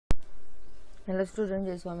Hello students,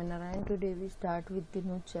 Jai Swaminarayan. Today we start with the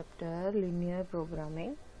new chapter, linear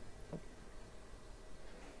programming.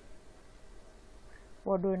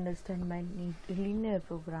 What do you understand by linear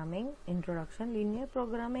programming? Introduction. Linear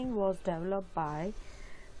programming was developed by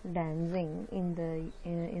Danzig in the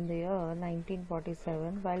year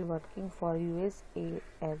 1947 while working for US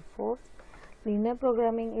Air Force. Linear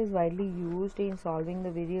programming is widely used in solving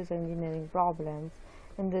the various engineering problems.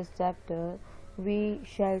 In this chapter, we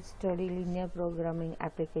shall study linear programming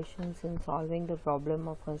applications in solving the problem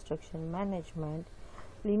of construction management.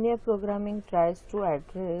 Linear programming tries to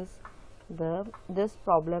address this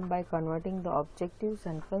problem by converting the objectives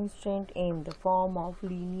and constraints in the form of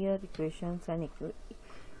linear equations and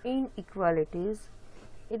inequalities.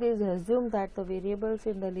 It is assumed that the variables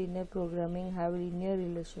in the linear programming have linear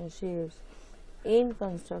relationships. In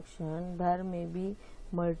construction, there may be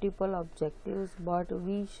multiple objectives, but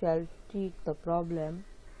we shall treat the problem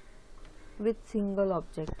with single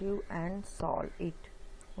objective and solve it.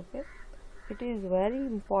 Okay. It is very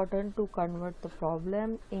important to convert the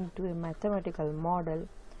problem into a mathematical model.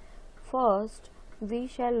 First, we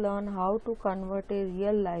shall learn how to convert a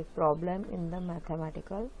real life problem in the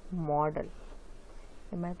mathematical model.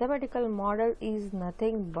 A mathematical model is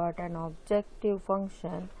nothing but an objective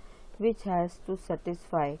function which has to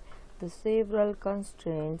satisfy the several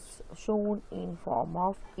constraints shown in form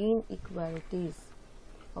of inequalities.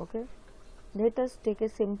 Okay. Let us take a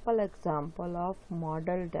simple example of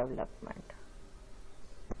model development.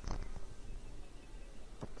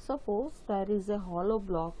 Suppose there is a hollow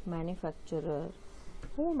block manufacturer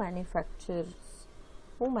who manufactures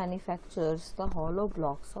the hollow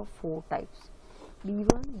blocks of 4 types: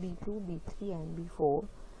 B1, B2, B3 and B4.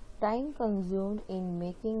 Time consumed in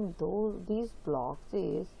making these blocks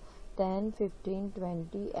is 10, 15,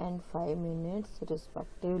 20 and 5 minutes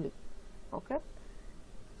respectively. Okay.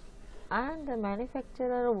 And the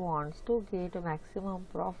manufacturer wants to get a maximum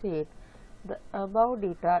profit. The above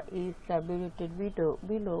data is tabulated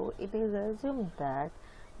below. It is assumed that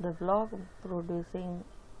the block producing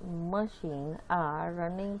machine are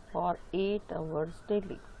running for 8 hours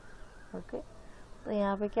daily. Okay. तो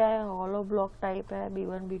यहाँ पे क्या है, hollow block type है,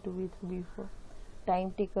 B1, B2, B3, B4. Time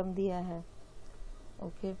taken दिया है.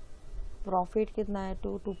 Okay. Profit कितना है,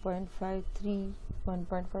 2, 2.5, 3,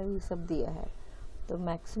 1.5 ये सब दिया है. तो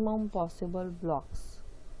मैक्सिमम पॉसिबल ब्लॉक्स,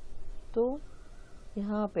 तो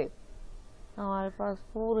यहाँ पे हमारे पास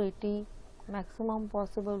 480 मैक्सिमम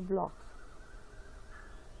पॉसिबल ब्लॉक्स.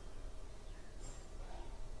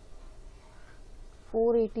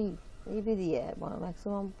 480 ये भी दिया है.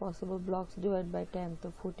 Maximum possible blocks divide by 10 तो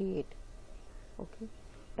 48. ओके.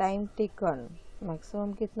 टाइम टेकन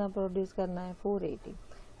मैक्सिमम कितना प्रोड्यूस करना है, 480.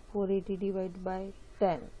 480 डिवाइड बाय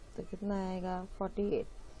 10 तो कितना आएगा, 48.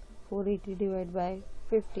 480 डिवाइड बाय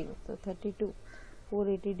 15 तो 32.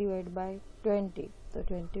 480 डिवाइड बाय 20 तो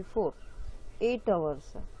 24. 8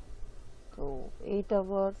 आवर्स है. तो 8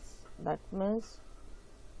 hours that means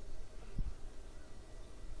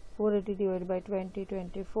 480 divide by 20,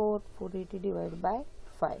 24. 480 divide by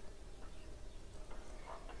 5.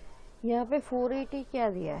 यहाँ पे 480 क्या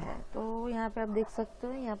दिया है, तो यहाँ पे आप देख सकते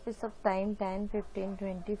हो, यहाँ पे सब टाइम 10, 15,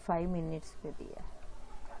 25 मिनट्स पे दिया है.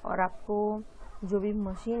 और आपको जो भी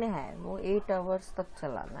मशीन है वो 8 आवर्स तक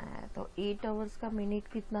चलाना है. तो 8 आवर्स का मिनट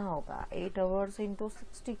कितना होगा, 8 आवर्स इंटू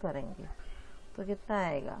 60 करेंगे तो कितना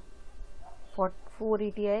आएगा,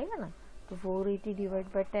 480 आएगा ना. तो 480 डिवाइड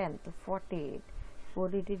बाय 10 तो 48.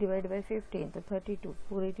 480 डिवाइड बाय 15 तो 32.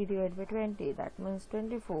 480 divide by 20 that means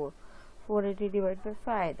 24. 480 divide by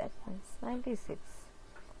 5 that means 96.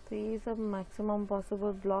 तो ये सब मैक्सिमम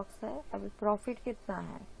पॉसिबल ब्लॉक्स है. अभी प्रॉफिट कितना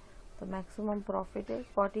है, तो मैक्सिमम प्रॉफिट है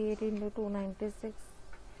 48 इंटू 296.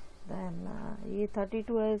 देन ये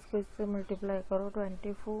 32 है, इसको इससे मल्टीप्लाई करो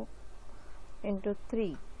 24 into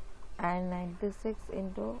 3 and 96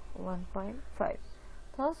 into 1.5.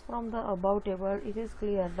 Thus, from the above table, it is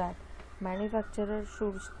clear that manufacturer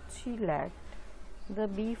should select the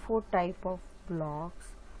B4 type of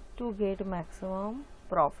blocks to get maximum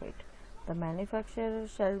profit. The manufacturer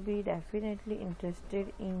shall be definitely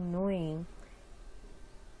interested in knowing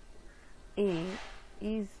A,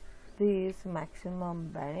 is this maximum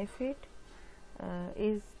benefit?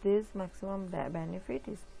 Is this maximum benefit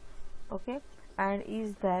is okay? And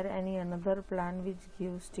is there any another plan which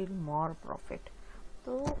gives still more profit?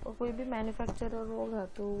 तो कोई भी manufacturer होगा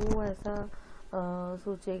तो वो ऐसा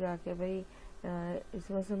सोचेगा कि भाई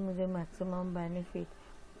इसमें से मुझे मैक्सिमम बेनिफिट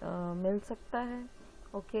मिल सकता है.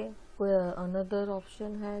 ओके. कोई अनदर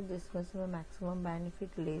ऑप्शन है जिसमें से मैं मैक्सिमम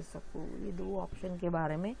बेनिफिट ले सकूँ. ये 2 ऑप्शन के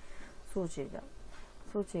बारे में सोचेगा.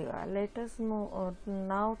 Let us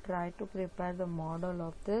now try to prepare the model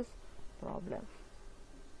of this problem.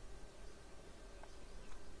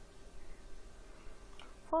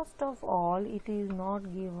 First of all, it is not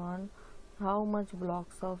given how much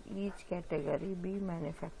blocks of each category be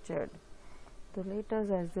manufactured. So let us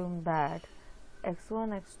assume that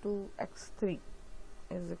x1, x2, x3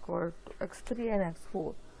 is equal to x3 and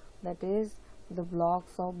x4, that is the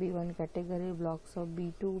blocks of B1 category, blocks of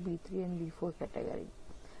B2, B3 and B4 category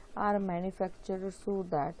are manufactured so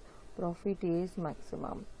that profit is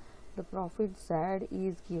maximum. The profit Z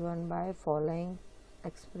is given by following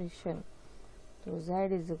expression. So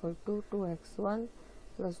Z is equal to 2x1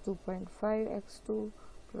 plus 2.5 x2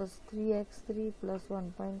 plus 3x3 plus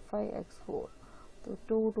 1.5 x4. तो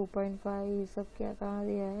 2.5 ये सब क्या कहाँ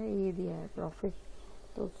दिया है, ये दिया है प्रॉफिट,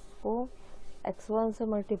 तो उसको x1 से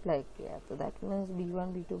मल्टीप्लाई किया, तो that means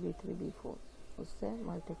B1, B2, B3, B4 उससे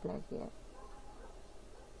मल्टीप्लाई किया.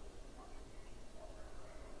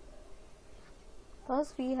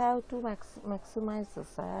 First we have to maximize the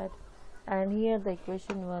SAT, and here the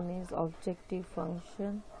equation 1 is objective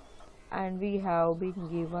function, and we have been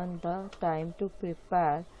given the time to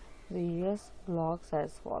prepare various blocks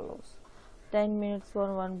as follows. 10 minutes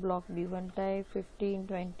for one block B1 type, 15,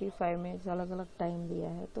 25 minutes अलग अलग time दिया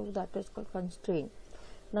है, तो that is called constraint.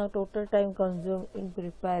 Now total time consumed in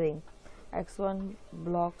preparing x1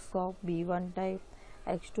 blocks of B1 type,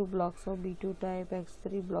 x2 blocks of B2 type,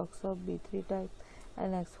 x3 blocks of B3 type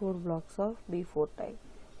and x4 blocks of B4 type.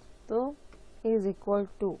 So is equal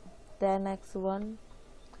to 10x1,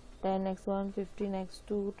 10x1,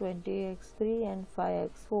 15x2, 20x3 and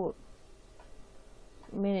 5x4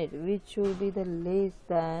 minute, which should be the less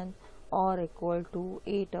than or equal to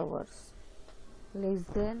 8 hours. Less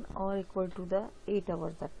than or equal to the 8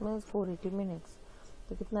 hours, that means 480 minutes.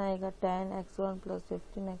 तो कितना आएगा 10x1 plus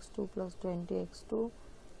 15x2 plus 20x2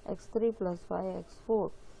 x3 plus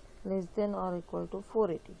 5x4 less than or equal to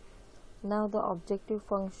 480. Now the objective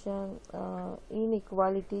function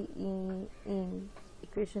inequality in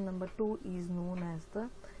equation number 2 is known as the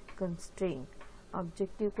constraint.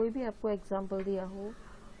 Objective कोई भी आपको example दिया हो,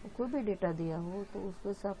 कोई भी डेटा दिया हो, तो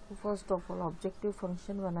उसमें से आपको first of all objective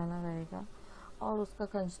function बनाना रहेगा और उसका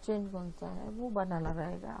कंस्ट्रेंट कौन सा है वो बनाना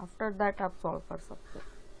रहेगा. आफ्टर दैट आप सॉल्व कर सकते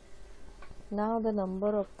हो. Now the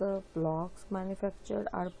number of the blocks manufactured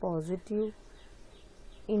are positive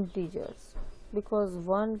integers because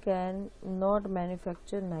one can not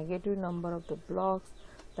manufacture negative number of the blocks,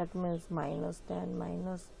 that means minus 10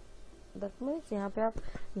 minus, that means यहाँ पे आप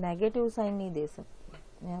नेगेटिव साइन नहीं दे सकते,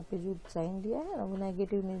 यहाँ पे जो साइन दिया है ना वो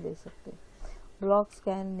नेगेटिव नहीं दे सकते. Blocks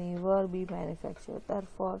can never be manufactured,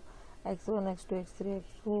 therefore x1, x2, x3,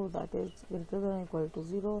 x4 that is greater than or equal to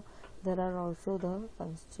 0. There are also the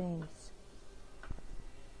constraints.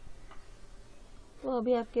 तो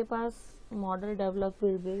अभी आपके पास model develop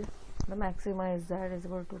will be the maximize z is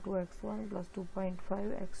equal to 2x1 plus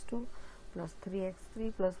 2.5 x2 plus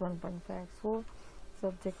 3x3 plus 1.5 x4.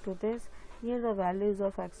 Subject to this, here the values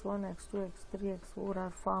of x1, x2, x3, x4 are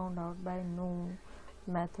found out by known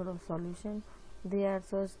method of solution. They are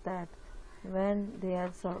such that when they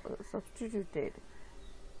are substituted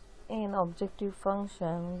in objective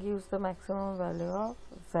function gives the maximum value of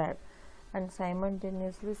z and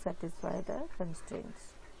simultaneously satisfy the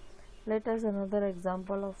constraints. Let us another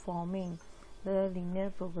example of forming the linear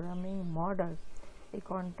programming model. A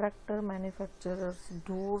contractor manufactures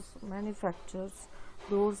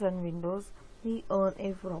doors and windows. He earns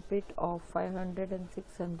a profit of 500 and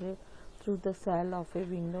 600 through the sale of a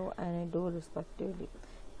window and a door respectively.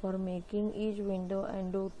 For making each window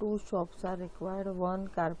and door, 2 shops are required. One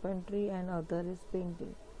carpentry and other is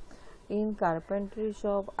painting. In carpentry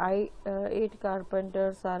shop, 8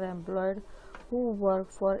 carpenters are employed who work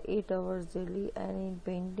for 8 hours daily, and in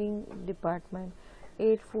painting department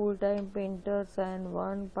 8 full-time painters and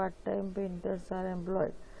 1 part-time painters are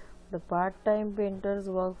employed. The part-time painters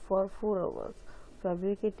work for 4 hours.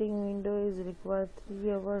 Fabricating window is required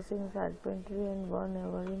 3 hours in carpentry and 1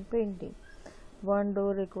 hour in painting. One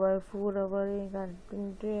door requires 4 hours in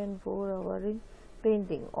carpentry and 4 hours in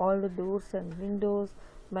painting. All the doors and windows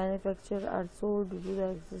manufactured are sold due to the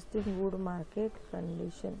existing wood market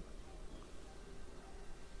condition.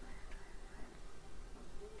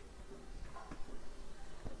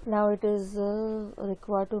 Now it is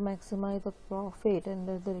required to maximize the profit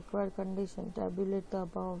under the required condition. Tabulate the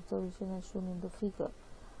above observation as shown in the figure.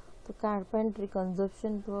 तो carpentry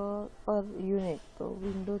consumption per unit, तो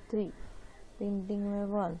window 3, painting में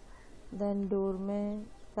 1, then door में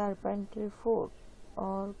carpentry 4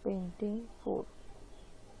 और painting 4.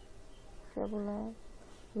 क्या बोला है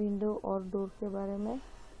window और door के बारे में?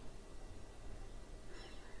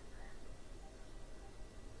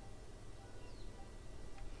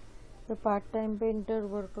 The part-time painter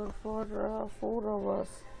worker for 4 hours.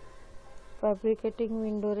 Fabricating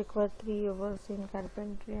window require 3 hours in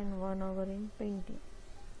carpentry and 1 hour in painting.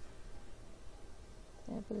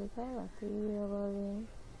 यहाँ पे लिखा है 3 hours in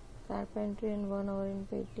carpentry and 1 hour in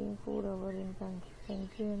painting, 4 hours in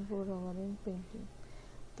carpentry and 4 hours in painting.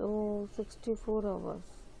 तो 64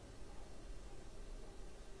 hours.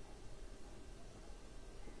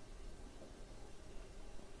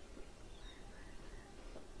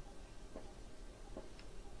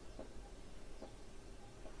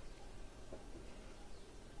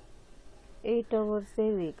 Eight hours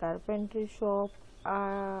daily. Carpentry shop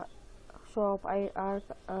are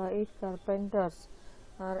 8 carpenters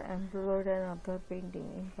are employed and other painting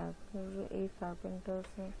in carpentry 8 carpenters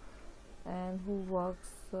and who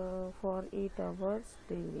works for 8 hours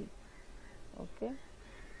daily. Okay.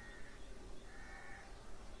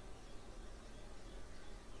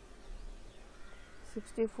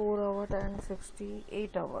 $64 hours and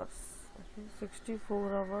 68 hours. Okay.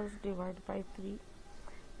 64 hours divided by 3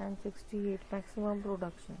 and 68 maximum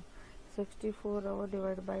production. 64 hours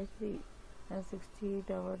divided by 3 and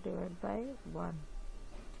 68 hours divided by 1.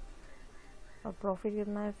 और profit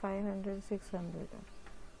कितना है 500 600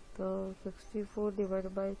 तो 64 divide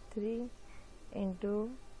by 3 into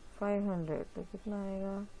 500 तो कितना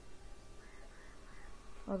आएगा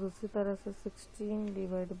और उसी तरह से 16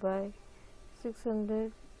 डिवाइड बाई 600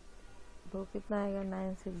 तो कितना आएगा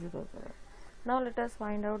 9600. Now let us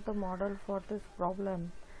find out the model for this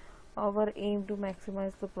problem. Our aim to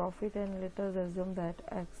maximize the profit, and let us assume that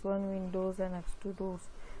X1 windows and X2 doors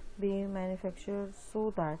be manufactured so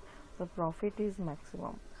that the profit is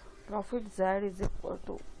maximum. Profit Z is equal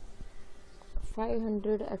to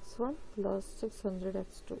 500 X1 plus 600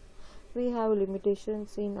 X2. We have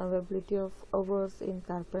limitations in availability of hours in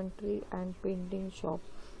carpentry and painting shop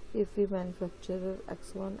if we manufacture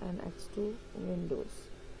X1 and X2 windows.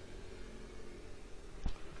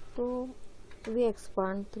 So we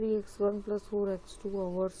expand 3x1 plus 4x2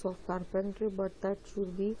 hours of carpentry, but that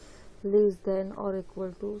should be less than or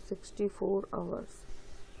equal to 64 hours.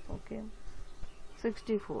 Okay,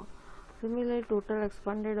 64. Similarly, total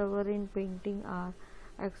expanded hour in painting are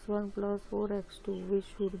x1 plus 4x2, which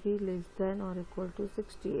should be less than or equal to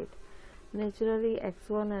 68. Naturally,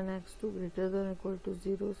 x1 and x2 greater than or equal to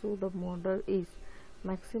 0, so the model is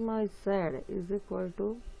maxima Z is equal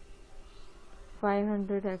to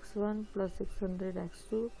 500 x1 plus 600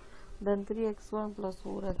 x2, then 3x1 plus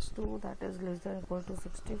 4x2, that is less than or equal to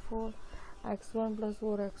 64, x1 plus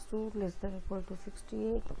 4x2 less than or equal to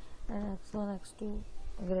 68, and x1 x2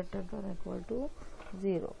 greater than or equal to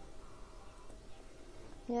 0.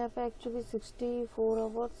 यहाँ पे actually 64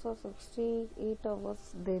 hours और 68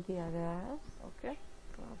 hours दे दिया गया है. Okay,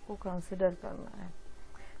 तो आपको consider करना है.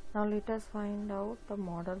 Now let us find out the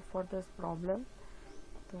model for this problem.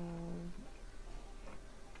 तो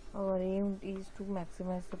our aim is to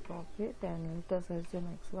maximize the profit, and let us assume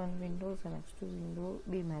x1 windows and x2 window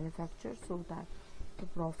be manufactured so that the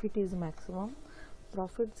profit is maximum.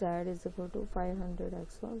 Profit Z is equal to 500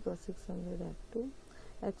 x1 plus 600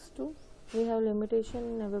 x2. We have limitation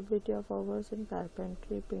in availability of hours in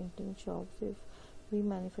carpentry painting shops if we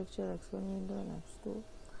manufacture x1 window and x2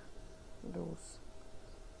 doors.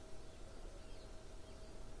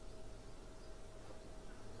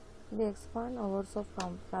 We expand hours of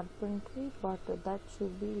carpentry, but that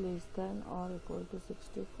should be less than or equal to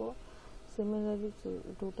 64. Similarly,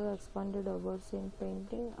 total expanded hours in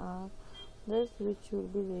painting are this, which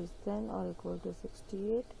should be less than or equal to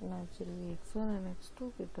 68. Naturally, x1 and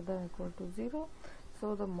x2 greater than or equal to 0.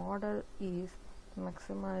 So the model is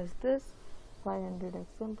maximize this 500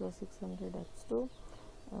 x1 plus 600 x2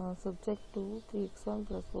 subject to 3x1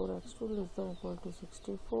 plus 4x2 less than or equal to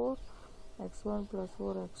 64. x1 plus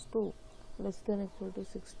 4x2 less than equal to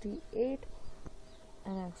 68,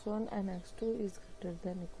 and x1 and x2 is greater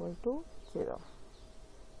than equal to 0.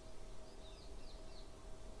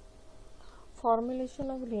 Formulation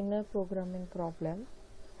of linear programming problem.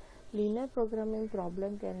 Linear programming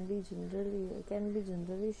problem can be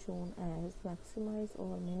generally shown as maximize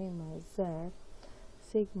or minimize Z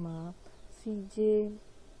sigma Cj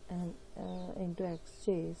and into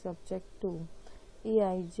xj subject to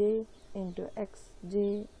Eij into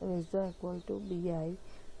xj less than equal to bi,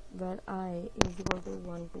 where I is equal to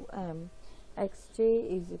 1 to m, xj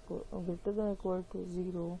is equal greater than equal to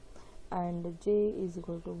 0, and j is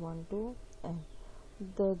equal to 1 to m.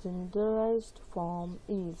 The generalized form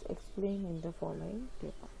is explained in the following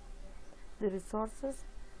table. The resources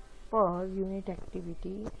per unit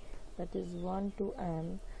activity, that is 1 to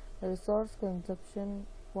m, resource consumption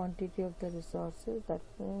quantity of the resources, that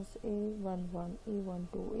means A11,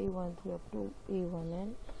 A12, A13 up to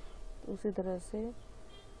A1n. उसी तरह से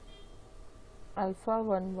alpha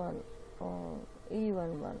 11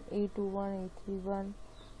 E11, E21, E31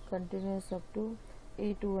 continuous up to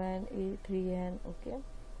E2n, E3n. Okay,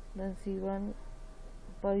 then C1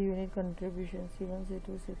 per unit contribution, C1,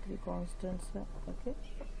 C2, C3 constants. Okay,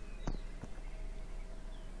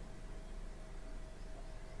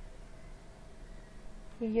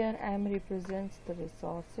 here M represents the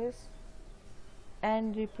resources,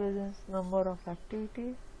 N represents number of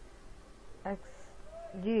activities,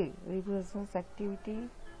 Xj represents activity,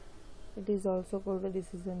 it is also called a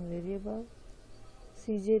decision variable.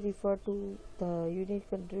 Cj refer to the unit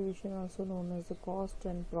contribution, also known as the cost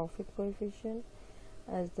and profit coefficient,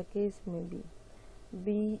 as the case may be.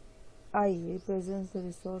 Bi represents the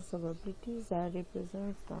resource of ability, Z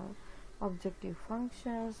represents the objective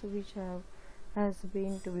functions which has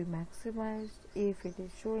been to be maximized if it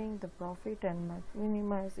is showing the profit, and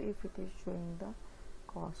minimized if it is showing the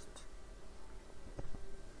cost.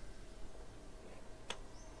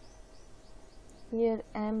 Here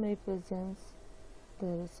M represents the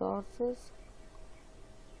resources,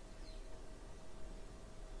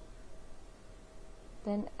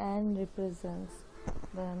 then N represents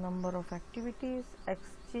the number of activities,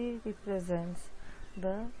 Xj represents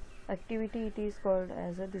the activity, it is called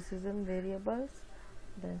as a decision variables,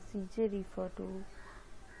 then Cj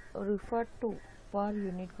referred to per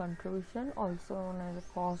unit contribution, also known as a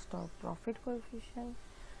cost or profit coefficient,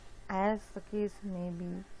 as the case may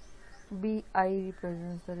be. Bi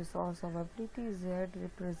represents the resource of ability, Z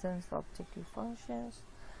represents the objective functions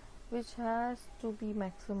which has to be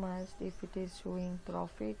maximized if it is showing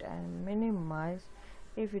profit, and minimized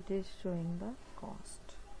if it is showing the cost.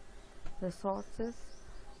 Resources: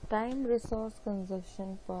 time resource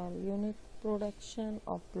consumption per unit production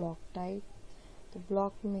of block type. The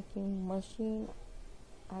block making machine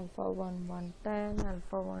alpha 1 1 10,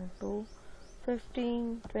 alpha 1 2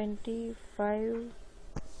 15 25,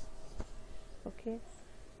 okay,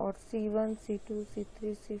 or C1 C2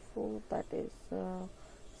 C3 C4, that is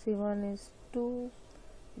C1 is 2,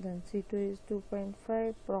 then C2 is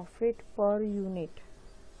 2.5. profit per unit.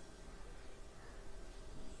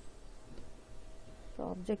 तो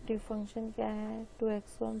objective function क्या है,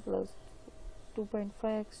 2x1 plus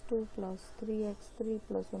 2.5x2 plus 3x3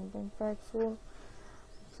 plus 1.5x4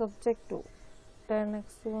 subject to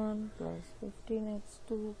 10x1 plus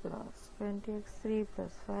 15x2 plus 20x3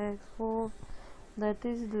 plus 5x4, that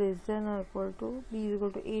is less than or equal to b is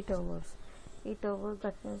equal to 8 hours. 8 hours,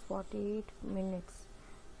 that means 48 minutes.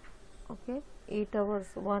 Okay, 8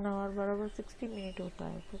 hours 1 our बराबर 60 minute होता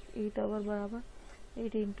है, तो 8 our बराबर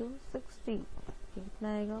 8 into 60 कितना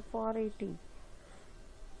आएगा 480,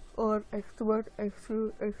 और x1 x2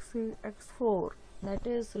 x3 x4 that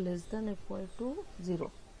is less than equal to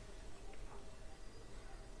 0.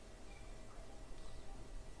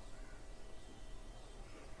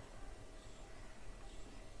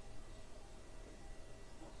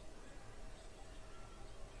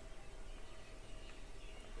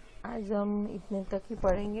 आज हम इतने तक ही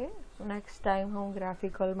पढ़ेंगे, नेक्स्ट टाइम हम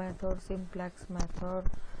ग्राफिकल मेथड, सिंप्लेक्स मेथड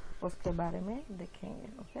उसके बारे में देखेंगे.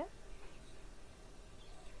 Okay,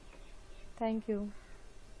 thank you.